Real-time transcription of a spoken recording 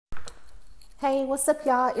Hey, what's up,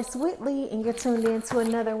 y'all? It's Whitley, and you're tuned in to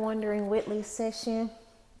another Wondering Whitley session.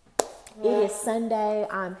 It is Sunday.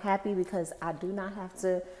 I'm happy because I do not have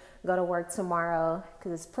to go to work tomorrow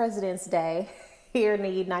because it's President's Day here in the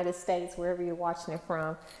United States, wherever you're watching it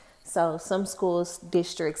from. So some schools,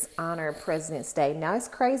 districts honor President's Day. Now, it's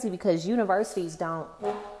crazy because universities don't,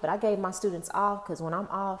 but I gave my students off because when I'm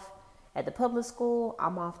off at the public school,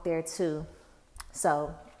 I'm off there too.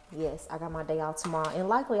 So yes, I got my day off tomorrow, and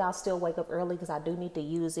likely I'll still wake up early because I do need to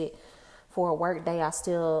use it for a work day. I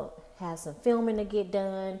still have some filming to get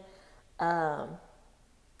done, and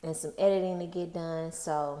some editing to get done.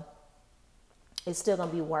 So it's still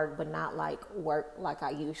gonna be work, but not like work like I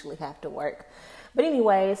usually have to work. But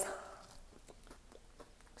anyways,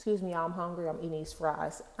 excuse me, I'm hungry. I'm eating these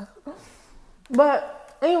fries.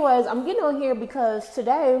 But anyways, I'm getting on here because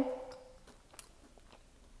today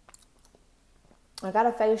I got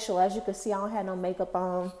a facial. As you can see, I don't have no makeup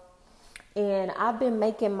on. And I've been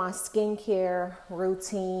making my skincare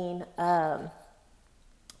routine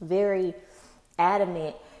very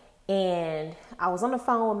adamant. And I was on the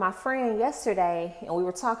phone with my friend yesterday, and we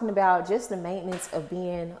were talking about just the maintenance of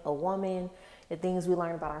being a woman, the things we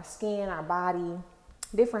learn about our skin, our body,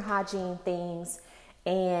 different hygiene things.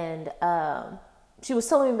 And she was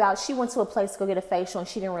telling me about, she went to a place to go get a facial and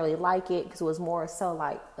she didn't really like it because it was more so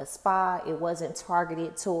like a spa. It wasn't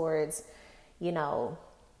targeted towards,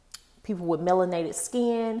 people with melanated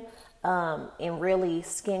skin and really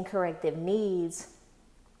skin corrective needs.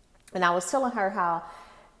 And I was telling her how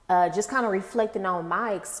just kind of reflecting on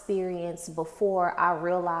my experience before I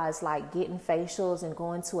realized like getting facials and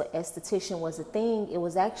going to an esthetician was a thing. It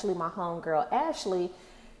was actually my homegirl, Ashley.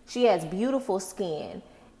 She has beautiful skin.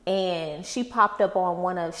 And she popped up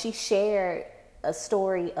on she shared a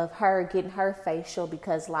story of her getting her facial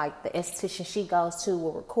because like the esthetician she goes to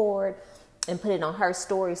will record and put it on her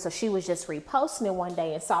story. So she was just reposting it one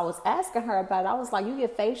day. And so I was asking her about it. I was like, you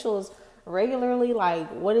get facials regularly? Like,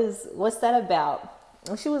 what's that about?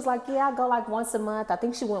 And she was like, yeah, I go like once a month. I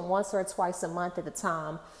think she went once or twice a month at the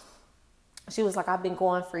time. She was like, I've been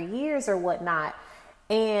going for years or whatnot.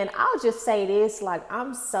 And I'll just say this, like,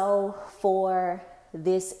 I'm so for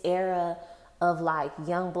this era of like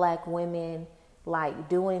young Black women like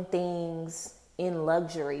doing things in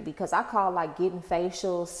luxury, because I call like getting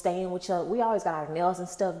facials, staying with we always got our nails and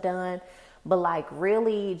stuff done, but like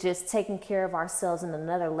really just taking care of ourselves in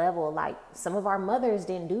another level. Like some of our mothers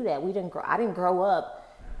didn't do that. I didn't grow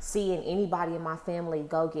up seeing anybody in my family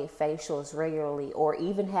go get facials regularly or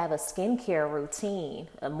even have a skincare routine,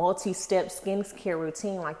 a multi-step skincare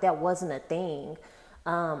routine. Like that wasn't a thing.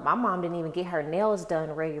 My mom didn't even get her nails done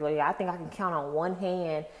regularly. I think I can count on one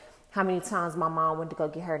hand how many times my mom went to go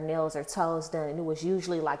get her nails or toes done. And it was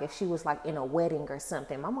usually like if she was like in a wedding or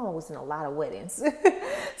something. My mom was in a lot of weddings.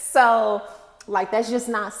 So like, that's just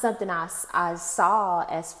not something I saw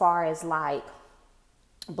as far as like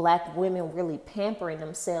Black women really pampering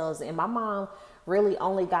themselves. And my mom really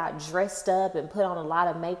only got dressed up and put on a lot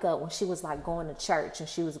of makeup when she was like going to church and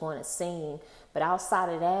she was going to sing. But outside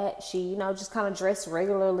of that, she, just kind of dressed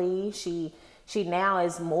regularly. She now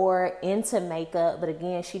is more into makeup, but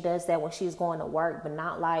again, she does that when she's going to work, but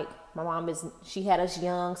not like my mom she had us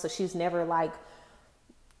young. So she's never like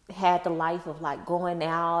had the life of like going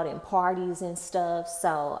out and parties and stuff.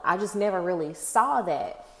 So I just never really saw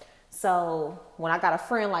that. So when I got a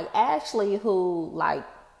friend like Ashley, who like,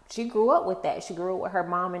 she grew up with that. She grew up with her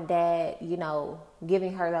mom and dad,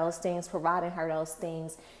 giving her those things, providing her those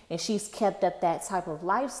things. And she's kept up that type of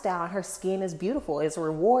lifestyle. Her skin is beautiful. It's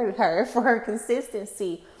rewarded her for her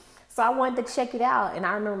consistency. So I wanted to check it out. And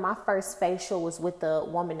I remember my first facial was with the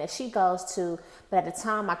woman that she goes to. But at the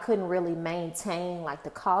time, I couldn't really maintain like the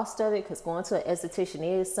cost of it, because going to an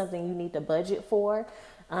esthetician is something you need to budget for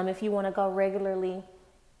if you want to go regularly.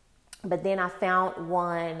 But then I found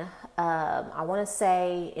one, I want to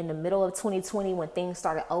say in the middle of 2020 when things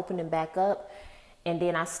started opening back up. And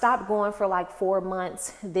then I stopped going for like 4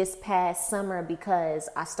 months this past summer because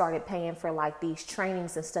I started paying for like these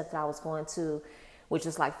trainings and stuff that I was going to, which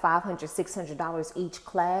is like $500, $600 each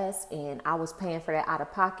class. And I was paying for that out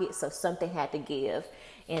of pocket. So something had to give.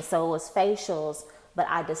 And so it was facials. But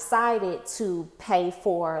I decided to pay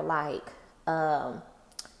for like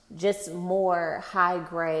just more high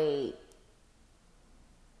grade,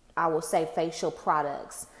 I will say, facial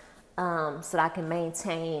products, so that I can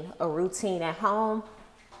maintain a routine at home.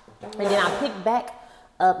 And then I picked back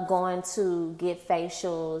up going to get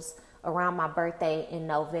facials around my birthday in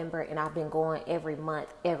November, and I've been going every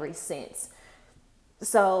month ever since.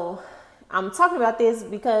 So I'm talking about this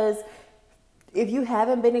because if you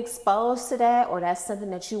haven't been exposed to that, or that's something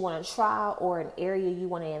that you want to try, or an area you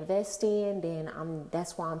want to invest in, then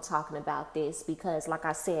that's why I'm talking about this. Because like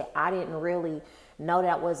I said, I didn't really know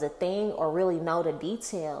that was a thing or really know the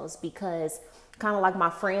details, because kind of like my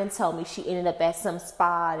friend told me, she ended up at some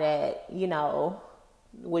spa that,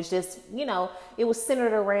 was just, it was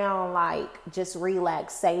centered around like just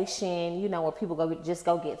relaxation, where people go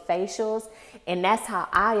get facials. And that's how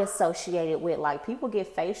I associated with, like, people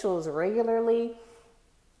get facials regularly.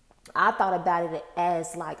 I thought about it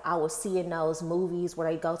as like I was seeing those movies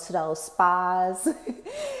where they go to those spas,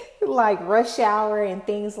 like Rush Hour and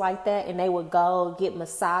things like that, and they would go get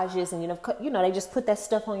massages, and they just put that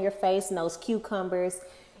stuff on your face and those cucumbers,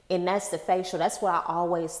 and that's the facial. That's what I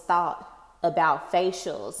always thought about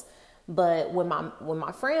facials. But when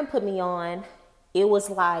my friend put me on, it was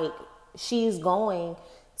like she's going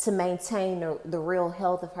to maintain the real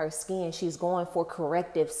health of her skin. She's going for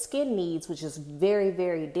corrective skin needs, which is very,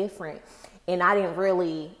 very different. And I didn't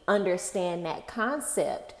really understand that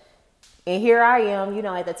concept. And here I am,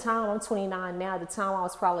 at the time, I'm 29 now. At the time, I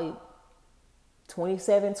was probably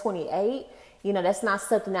 27, 28. That's not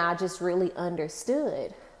something that I just really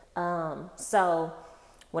understood. So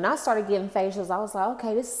when I started getting facials, I was like,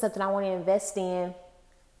 okay, this is something I want to invest in,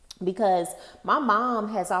 because my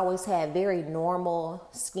mom has always had very normal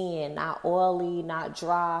skin, not oily, not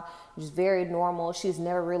dry, just very normal. She's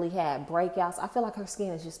never really had breakouts. I feel like her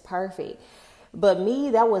skin is just perfect. But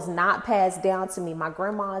me, that was not passed down to me. My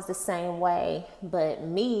grandma is the same way. But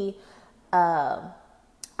me,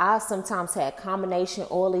 I sometimes had combination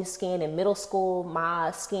oily skin. In middle school,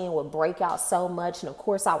 my skin would break out so much. And of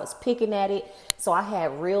course, I was picking at it. So I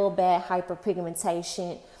had real bad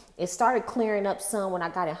hyperpigmentation. It started clearing up some when I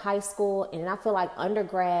got in high school. And then I feel like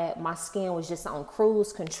undergrad, my skin was just on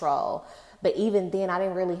cruise control. But even then, I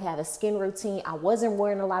didn't really have a skin routine. I wasn't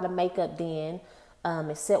wearing a lot of makeup then,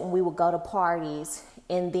 except when we would go to parties.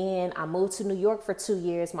 And then I moved to New York for 2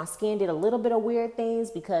 years. My skin did a little bit of weird things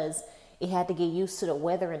because it had to get used to the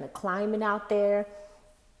weather and the climate out there.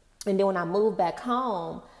 And then when I moved back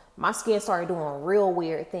home, my skin started doing real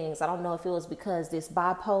weird things. I don't know if it was because this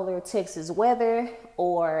bipolar Texas weather,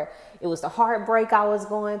 or it was the heartbreak I was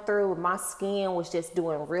going through. My skin was just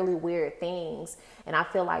doing really weird things. And I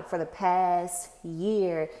feel like for the past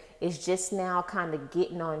year, it's just now kind of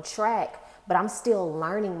getting on track. But I'm still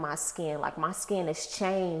learning my skin. Like, my skin has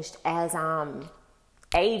changed as I'm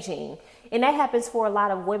aging. And that happens for a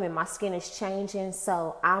lot of women. My skin is changing.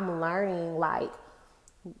 So I'm learning like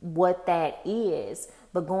what that is.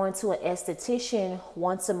 But going to an esthetician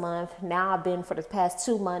once a month, now I've been for the past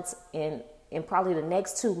 2 months, and probably the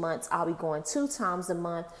next 2 months, I'll be going 2 times a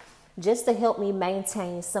month, just to help me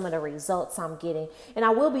maintain some of the results I'm getting. And I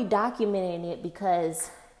will be documenting it,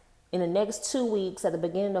 because in the next 2 weeks, at the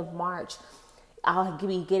beginning of March, I'll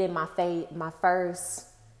be getting my first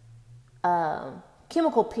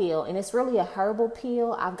chemical peel, and it's really a herbal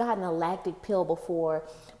peel. I've gotten a lactic pill before,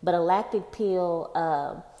 but a lactic pill,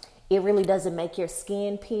 it really doesn't make your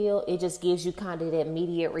skin peel. It just gives you kind of the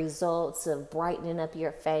immediate results of brightening up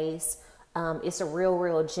your face. It's a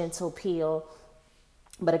real gentle peel.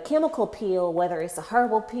 But a chemical peel, whether it's a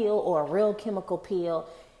herbal peel or a real chemical peel,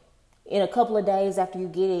 in a couple of days after you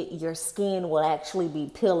get it, your skin will actually be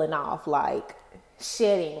peeling off, like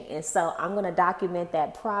shedding. And so I'm going to document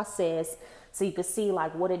that process so you can see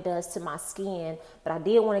like what it does to my skin. But I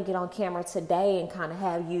did want to get on camera today and kind of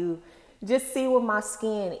have you just see what my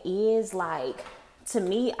skin is like. To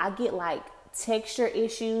me, I get like texture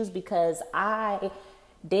issues because I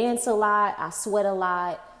dance a lot, I sweat a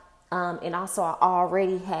lot, and also I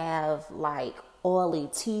already have like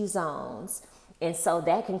oily T-zones. And so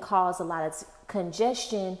that can cause a lot of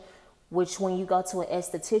congestion, which when you go to an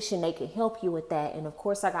esthetician, they can help you with that. And of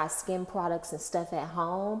course, I got skin products and stuff at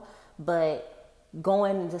home, but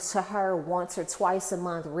going to her once or twice a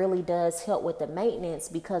month really does help with the maintenance,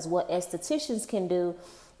 because what estheticians can do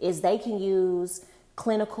is they can use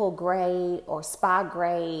clinical grade or spa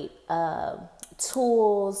grade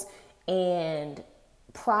tools and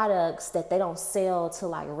products that they don't sell to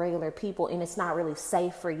like regular people, and it's not really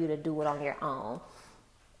safe for you to do it on your own.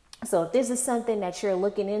 So if this is something that you're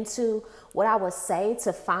looking into, what I would say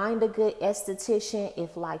to find a good esthetician,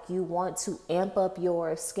 if like you want to amp up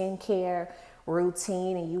your skincare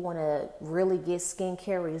routine and you want to really get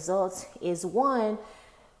skincare results, is one,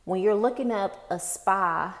 when you're looking up a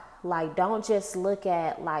spa, like don't just look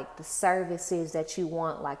at like the services that you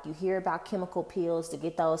want. Like you hear about chemical peels to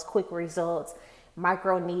get those quick results,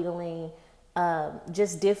 micro needling,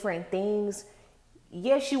 just different things.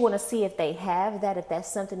 Yes, you want to see if they have that, if that's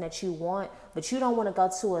something that you want, but you don't want to go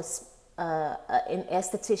to an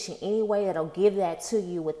esthetician anyway that'll give that to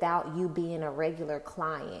you without you being a regular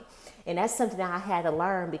client. And that's something that I had to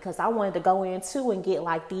learn because I wanted to go in too and get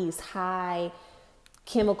like these high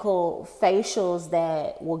chemical facials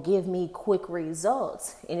that will give me quick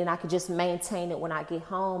results, and then I could just maintain it when I get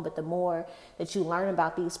home. But the more that you learn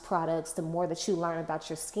about these products, the more that you learn about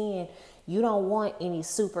your skin, you don't want any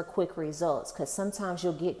super quick results, because sometimes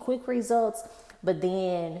you'll get quick results, but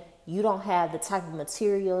then you don't have the type of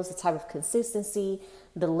materials, the type of consistency,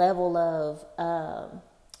 the level of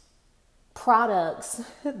products,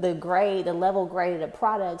 the level grade of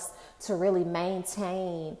products to really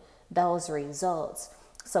maintain those results.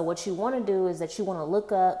 So what you want to do is that you want to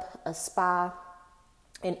look up a spa,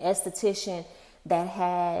 an esthetician that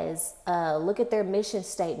has, look at their mission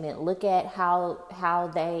statement, look at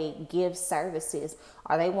how they give services.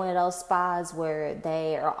 Are they one of those spas where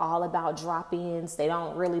they are all about drop-ins? They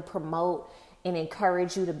don't really promote and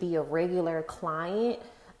encourage you to be a regular client.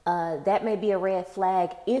 That may be a red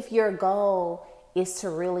flag if your goal is to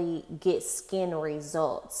really get skin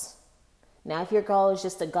results. Now, if your goal is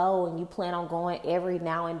just to go and you plan on going every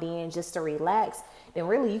now and then just to relax, then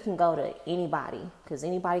really you can go to anybody, because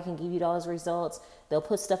anybody can give you those results. They'll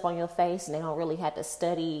put stuff on your face and they don't really have to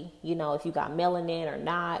study, if you got melanin or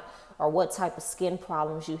not, or what type of skin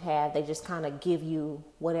problems you have. They just kind of give you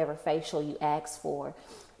whatever facial you ask for.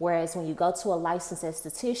 Whereas when you go to a licensed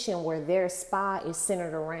esthetician where their spa is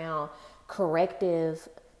centered around corrective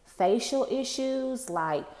facial issues,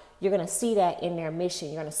 like, you're going to see that in their mission.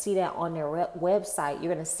 You're going to see that on their website.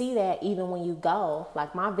 You're going to see that even when you go.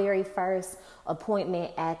 Like my very first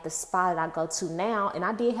appointment at the spa that I go to now, and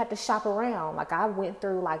I did have to shop around. Like I went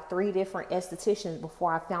through like 3 different estheticians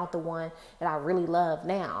before I found the one that I really love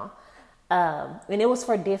now. And it was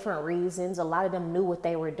for different reasons. A lot of them knew what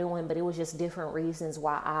they were doing, but it was just different reasons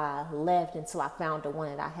why I left until I found the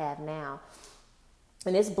one that I have now.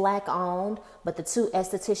 And it's Black owned, but the 2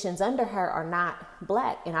 estheticians under her are not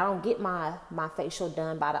Black. And I don't get my facial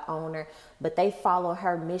done by the owner, but they follow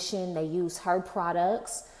her mission. They use her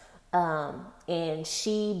products. And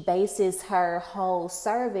she bases her whole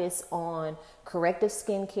service on corrective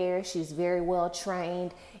skincare. She's very well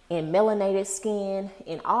trained in melanated skin,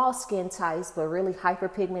 in all skin types, but really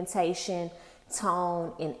hyperpigmentation,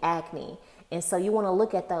 tone, and acne. And so you want to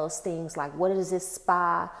look at those things like, what is this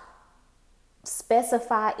spa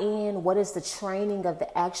specify in? What is the training of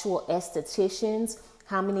the actual estheticians?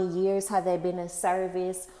 How many years have they been in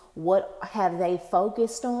service? What have they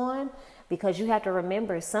focused on? Because you have to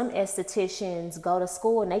remember, some estheticians go to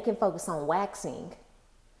school and they can focus on waxing.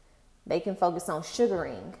 They can focus on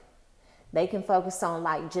sugaring. They can focus on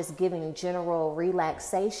like just giving general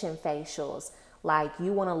relaxation facials. Like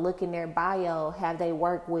you want to look in their bio, have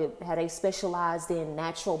they specialized in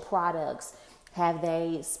natural products? Have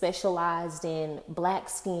they specialized in Black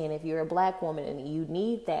skin? If you're a Black woman and you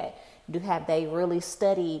need that, have they really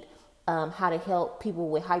studied how to help people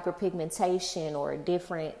with hyperpigmentation or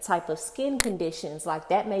different type of skin conditions? Like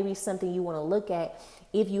that may be something you want to look at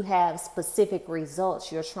if you have specific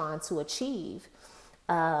results you're trying to achieve.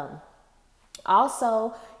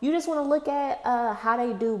 Also, you just want to look at how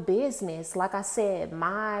they do business. Like I said,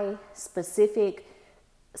 my specific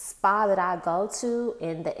spa that I go to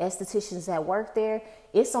and the estheticians that work there,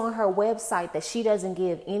 it's on her website that she doesn't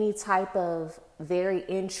give any type of very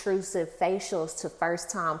intrusive facials to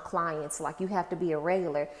first-time clients. Like you have to be a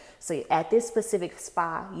regular. So at this specific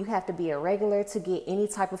spa, you have to be a regular to get any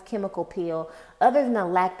type of chemical peel other than a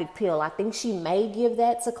lactic peel. I think she may give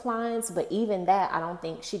that to clients, but even that, I don't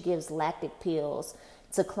think she gives lactic pills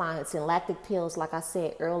to clients. And lactic pills, like I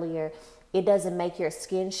said earlier, it doesn't make your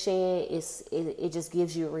skin shed. It just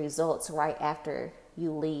gives you results right after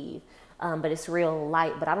you leave. But it's real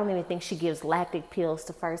light. But I don't even think she gives lactic pills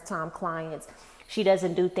to first-time clients. She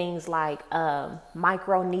doesn't do things like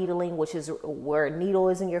micro needling, which is where a needle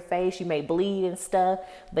is in your face. You may bleed and stuff,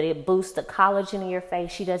 but it boosts the collagen in your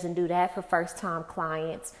face. She doesn't do that for first-time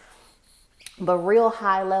clients. But real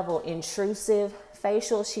high-level intrusive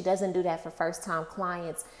facials, she doesn't do that for first-time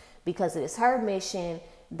clients because it is her mission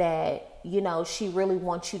that, she really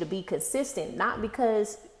wants you to be consistent. Not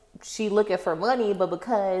because she looking for money, but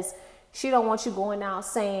because she don't want you going out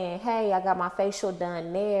saying, hey, I got my facial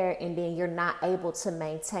done there, and then you're not able to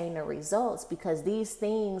maintain the results. Because these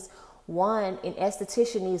things, one, an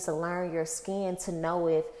esthetician needs to learn your skin to know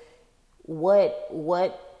if what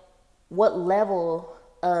level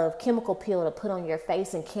of chemical peel to put on your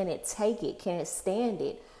face, and can it take it? Can it stand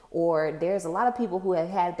it? Or there's a lot of people who have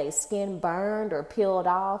had their skin burned or peeled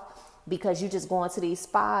off because you just go into these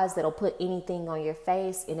spas that'll put anything on your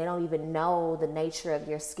face and they don't even know the nature of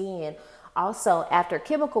your skin. Also, after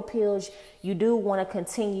chemical peels, you do want to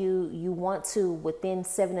continue, you want to, within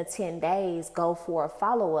 7 to 10 days, go for a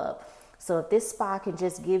follow-up. So if this spa can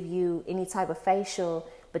just give you any type of facial,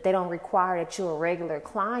 but they don't require that you're a regular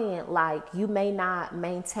client, like, you may not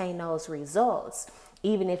maintain those results,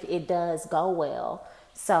 even if it does go well.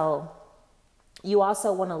 So you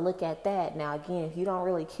also want to look at that. Now, again, if you don't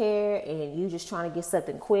really care and you just trying to get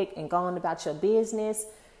something quick and go on about your business,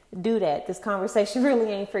 do that. This conversation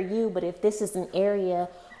really ain't for you. But if this is an area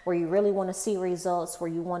where you really want to see results, where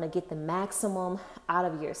you want to get the maximum out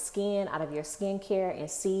of your skin, out of your skincare, and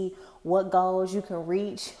see what goals you can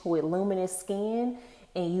reach with luminous skin,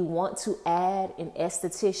 and you want to add an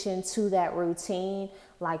esthetician to that routine,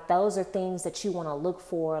 like, those are things that you want to look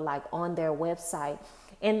for, like, on their website.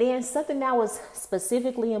 And then something that was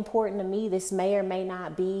specifically important to me, this may or may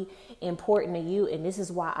not be important to you, and this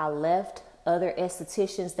is why I left other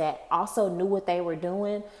estheticians that also knew what they were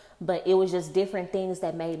doing, but it was just different things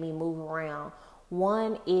that made me move around.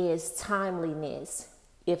 One is timeliness.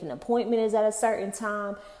 If an appointment is at a certain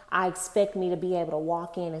time, I expect me to be able to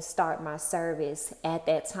walk in and start my service at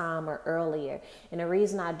that time or earlier. And the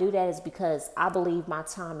reason I do that is because I believe my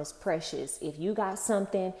time is precious. If you got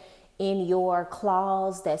something in your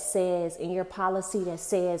clause that says, in your policy that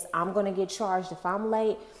says, I'm going to get charged if I'm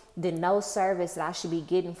late, then no service that I should be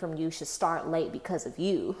getting from you should start late because of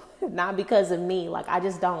you, not because of me. Like, I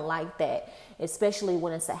just don't like that, especially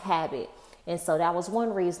when it's a habit. And so that was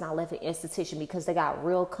one reason I left an esthetician, because they got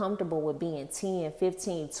real comfortable with being 10,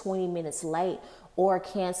 15, 20 minutes late or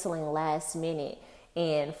canceling last minute.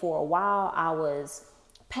 And for a while I was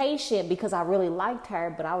patient because I really liked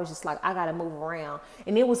her, but I was just like, I got to move around.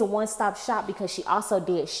 And it was a one-stop shop because she also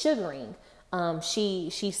did sugaring. She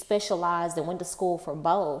specialized and went to school for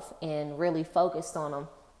both and really focused on them.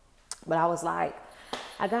 But I was like,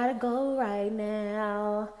 I gotta go right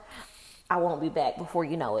now. I won't be back before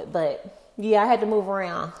you know it. But yeah, I had to move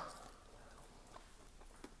around.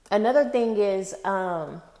 Another thing is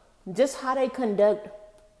just how they conduct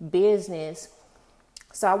business.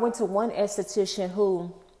 So I went to one esthetician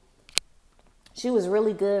who, she was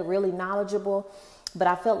really good, really knowledgeable, but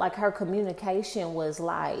I felt like her communication was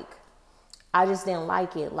like, I just didn't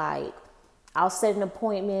like it. Like, I'll set an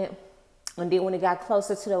appointment, and then when it got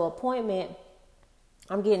closer to the appointment,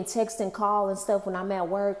 I'm getting text and call and stuff when I'm at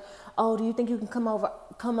work. Oh, do you think you can come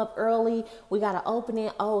up early? We got to open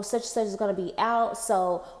it. Oh, such and such is going to be out.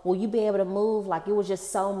 So will you be able to move? Like, it was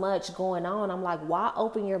just so much going on. I'm like, why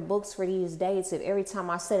open your books for these dates if every time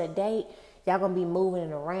I set a date, y'all going to be moving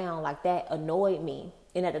it around? Like, that annoyed me.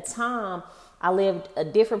 And at the time, I lived a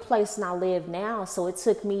different place than I live now. So it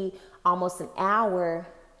took me almost an hour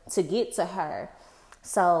to get to her.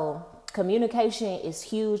 So communication is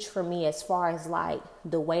huge for me as far as like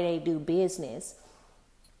the way they do business.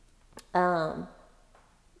 Yeah,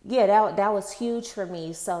 that was huge for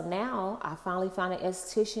me. So now I finally found an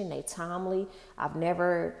esthetician. They timely. I've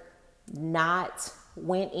never not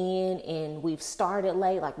went in and we've started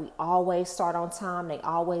late. Like, we always start on time. They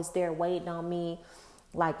always there waiting on me.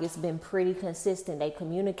 Like, it's been pretty consistent. They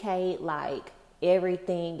communicate, like,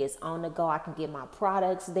 everything is on the go. I can get my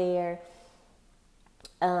products there.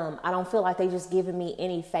 I don't feel like they just giving me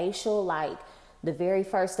any facial. Like, the very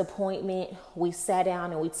first appointment, we sat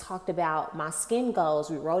down and we talked about my skin goals.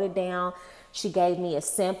 We wrote it down. She gave me a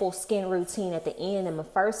simple skin routine at the end. And my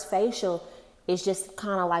first facial is just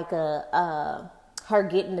kind of like her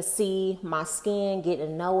getting to see my skin, getting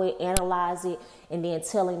to know it, analyze it, and then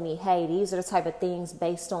telling me, hey, these are the type of things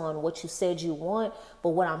based on what you said you want, but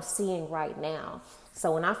what I'm seeing right now.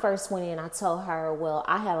 So when I first went in, I told her, well,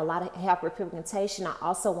 I have a lot of hyperpigmentation. I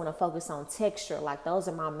also want to focus on texture. Like, those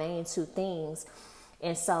are my main two things.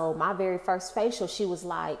 And so my very first facial, she was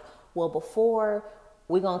like, well, before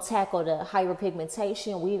we're going to tackle the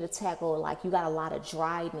hyperpigmentation, we need to tackle, like, you got a lot of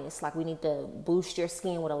dryness. Like, we need to boost your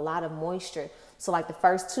skin with a lot of moisture. So like the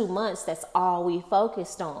first 2 months, that's all we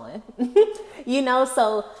focused on,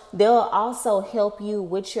 so they'll also help you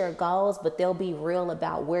with your goals, but they'll be real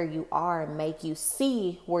about where you are and make you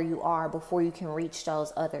see where you are before you can reach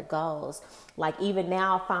those other goals. Like, even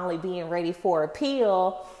now, finally being ready for a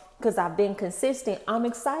peel, because I've been consistent, I'm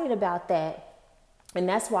excited about that. And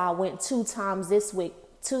that's why I went 2 times this week,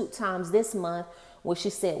 2 times this month, which she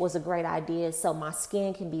said was a great idea, so my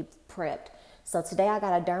skin can be prepped. So today I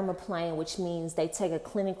got a dermaplane, which means they take a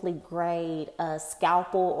clinically grade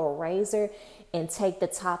scalpel or razor and take the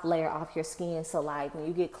top layer off your skin. So like when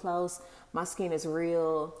you get close, my skin is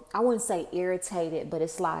real, I wouldn't say irritated, but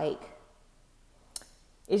it's like,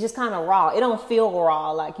 it's just kind of raw. It don't feel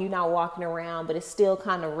raw, like you're not walking around, but it's still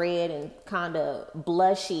kind of red and kind of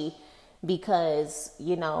blushy because,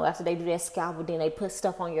 you know, after they do that scalpel, then they put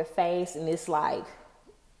stuff on your face and it's like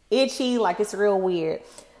itchy, like it's real weird.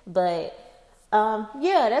 But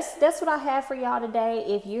yeah, that's what I have for y'all today.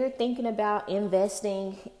 If you're thinking about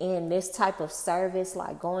investing in this type of service,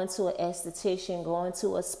 like going to an esthetician, going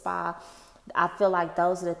to a spa, I feel like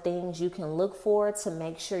those are the things you can look for to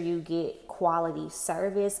make sure you get quality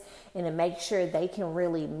service and to make sure they can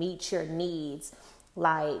really meet your needs.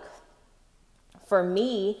 Like for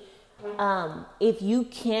me, if you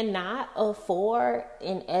cannot afford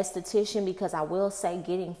an esthetician, because I will say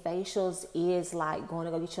getting facials is like going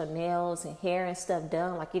to go get your nails and hair and stuff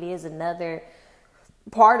done. Like it is another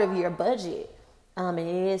part of your budget. And it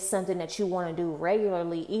is something that you want to do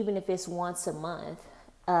regularly, even if it's once a month.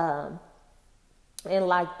 And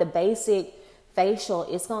like the basic facial,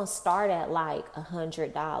 it's going to start at like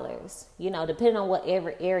 $100, you know, depending on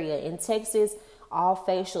whatever area. In Texas, all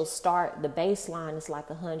facials start, the baseline is like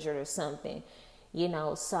 100 or something, you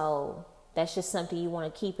know, so that's just something you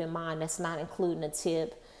want to keep in mind. That's not including a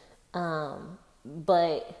tip.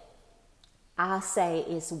 But I say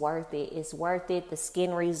it's worth it. It's worth it. The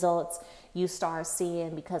skin results you start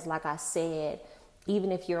seeing, because like I said,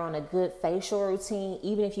 even if you're on a good facial routine,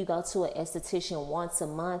 even if you go to an esthetician once a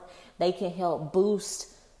month, they can help boost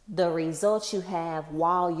the results you have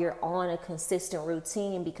while you're on a consistent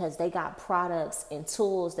routine, because they got products and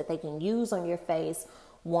tools that they can use on your face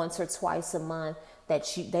once or twice a month that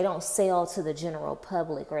they don't sell to the general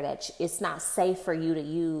public, or that it's not safe for you to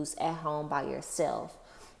use at home by yourself.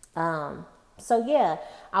 So yeah,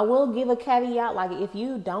 I will give a caveat, like if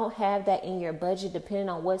you don't have that in your budget, depending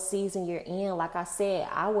on what season you're in, like I said,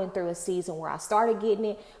 I went through a season where I started getting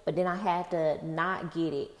it, but then I had to not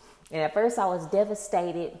get it. And at first I was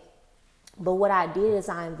devastated, but what I did is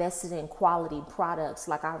I invested in quality products.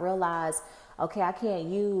 Like I realized, okay, I can't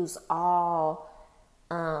use all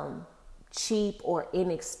cheap or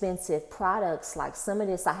inexpensive products. Like some of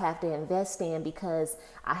this I have to invest in because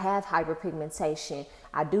I have hyperpigmentation.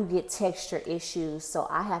 I do get texture issues, so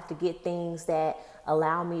I have to get things that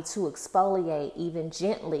allow me to exfoliate even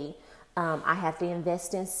gently. I have to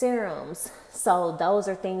invest in serums. So those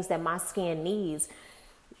are things that my skin needs.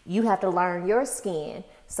 You have to learn your skin.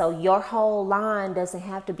 So your whole line doesn't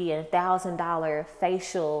have to be $1,000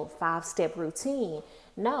 facial 5-step routine.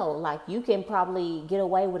 No, like you can probably get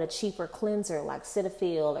away with a cheaper cleanser like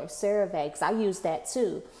Cetaphil or CeraVe, 'cause I use that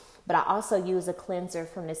too. But I also use a cleanser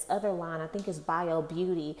from this other line. I think it's Bio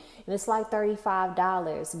Beauty, and it's like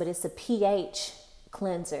 $35, but it's a pH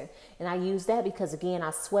cleanser. And I use that because, again,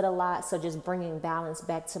 I sweat a lot, so just bringing balance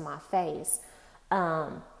back to my face.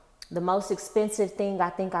 The most expensive thing I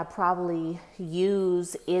think I probably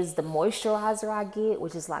use is the moisturizer I get,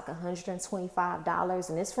 which is like $125,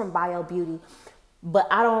 and it's from Bio Beauty. But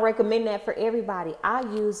I don't recommend that for everybody. I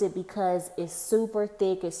use it because it's super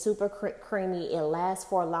thick, it's super creamy, it lasts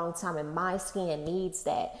for a long time, and my skin needs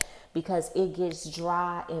that because it gets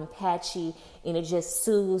dry and patchy, and it just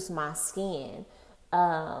soothes my skin.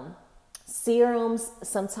 Serums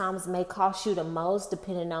sometimes may cost you the most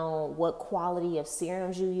depending on what quality of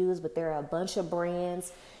serums you use, but there are a bunch of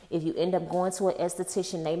brands. If you end up going to an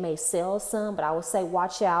esthetician, they may sell some, but I would say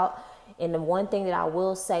watch out. And the one thing that I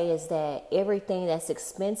will say is that everything that's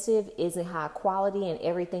expensive isn't high quality, and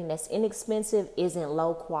everything that's inexpensive isn't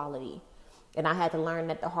low quality. And I had to learn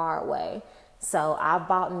that the hard way. So I've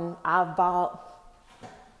bought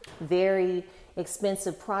very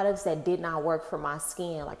expensive products that did not work for my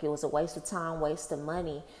skin. Like it was a waste of time, waste of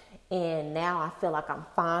money. And now I feel like I'm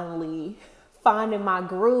finally finding my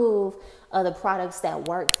groove of the products that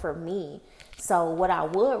work for me. So what I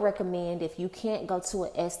would recommend, if you can't go to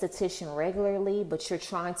an esthetician regularly, but you're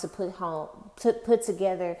trying to put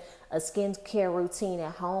together a skincare routine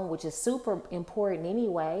at home, which is super important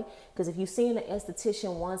anyway, because if you see an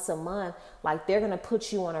esthetician once a month, like they're going to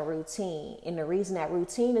put you on a routine. And the reason that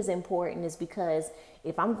routine is important is because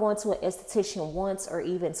if I'm going to an esthetician once or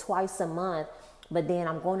even twice a month, but then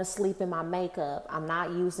I'm going to sleep in my makeup, I'm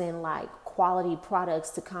not using like quality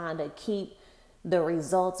products to kind of keep the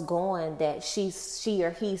results going that she or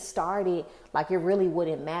he started, like it really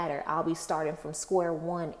wouldn't matter. I'll be starting from square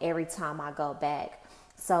one every time I go back.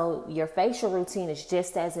 So your facial routine is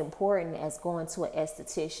just as important as going to an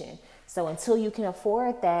esthetician. So until you can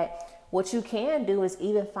afford that, what you can do is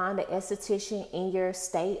even find an esthetician in your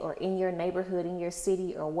state or in your neighborhood, in your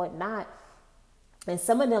city or whatnot. And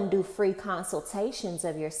some of them do free consultations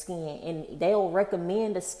of your skin, and they'll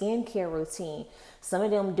recommend a skincare routine. Some of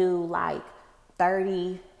them do like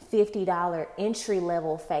 $30, $50 entry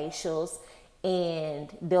level facials,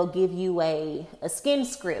 and they'll give you a skin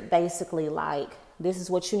script, basically like this is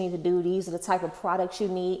what you need to do. These are the type of products you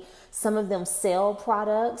need. Some of them sell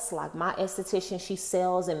products. Like my esthetician, she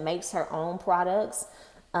sells and makes her own products.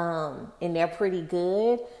 And they're pretty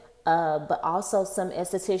good. But also some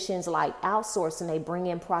estheticians like outsource and they bring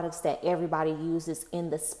in products that everybody uses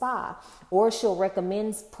in the spa, or she'll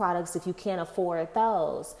recommend products if you can't afford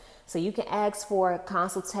those. So you can ask for a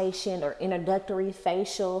consultation or introductory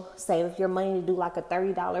facial. Save your money to do like a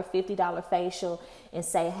 $30, $50 facial and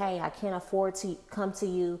say, hey, I can't afford to come to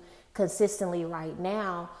you consistently right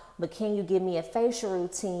now, but can you give me a facial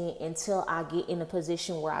routine until I get in a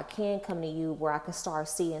position where I can come to you, where I can start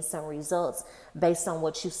seeing some results based on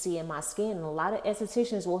what you see in my skin. And a lot of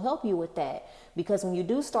estheticians will help you with that, because when you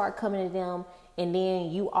do start coming to them and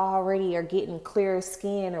then you already are getting clear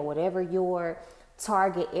skin or whatever your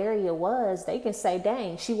target area was, they can say,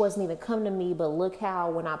 dang, she wasn't even coming to me, but look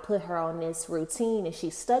how when I put her on this routine and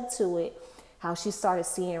she stuck to it, how she started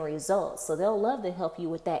seeing results. So they'll love to help you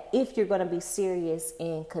with that if you're going to be serious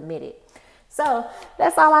and committed. So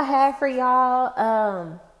that's all I have for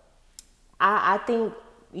y'all. I think,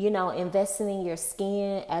 investing in your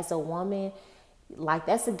skin as a woman, like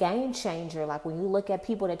that's a game changer. Like when you look at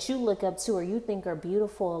people that you look up to or you think are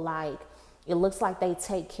beautiful, like it looks like they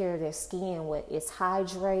take care of their skin. It's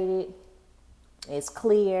hydrated, it's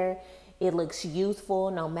clear, it looks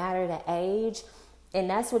youthful no matter the age. And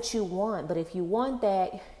that's what you want. But if you want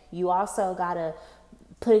that, you also got to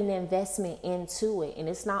put an investment into it. And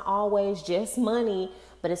it's not always just money,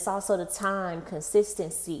 but it's also the time,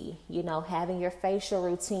 consistency, having your facial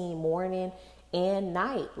routine morning and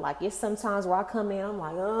night. Like it's sometimes where I come in, I'm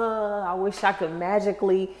like, I wish I could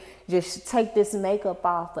magically just take this makeup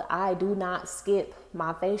off, but I do not skip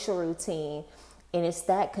my facial routine. And it's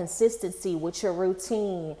that consistency with your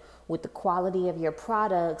routine, with the quality of your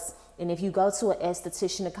products. And if you go to an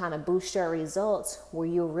esthetician to kind of boost your results, where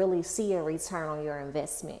you'll really see a return on your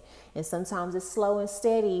investment. And sometimes it's slow and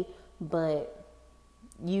steady, but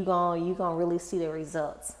you gonna really see the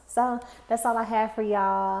results. So that's all I have for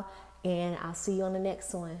y'all. And I'll see you on the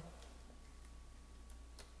next one.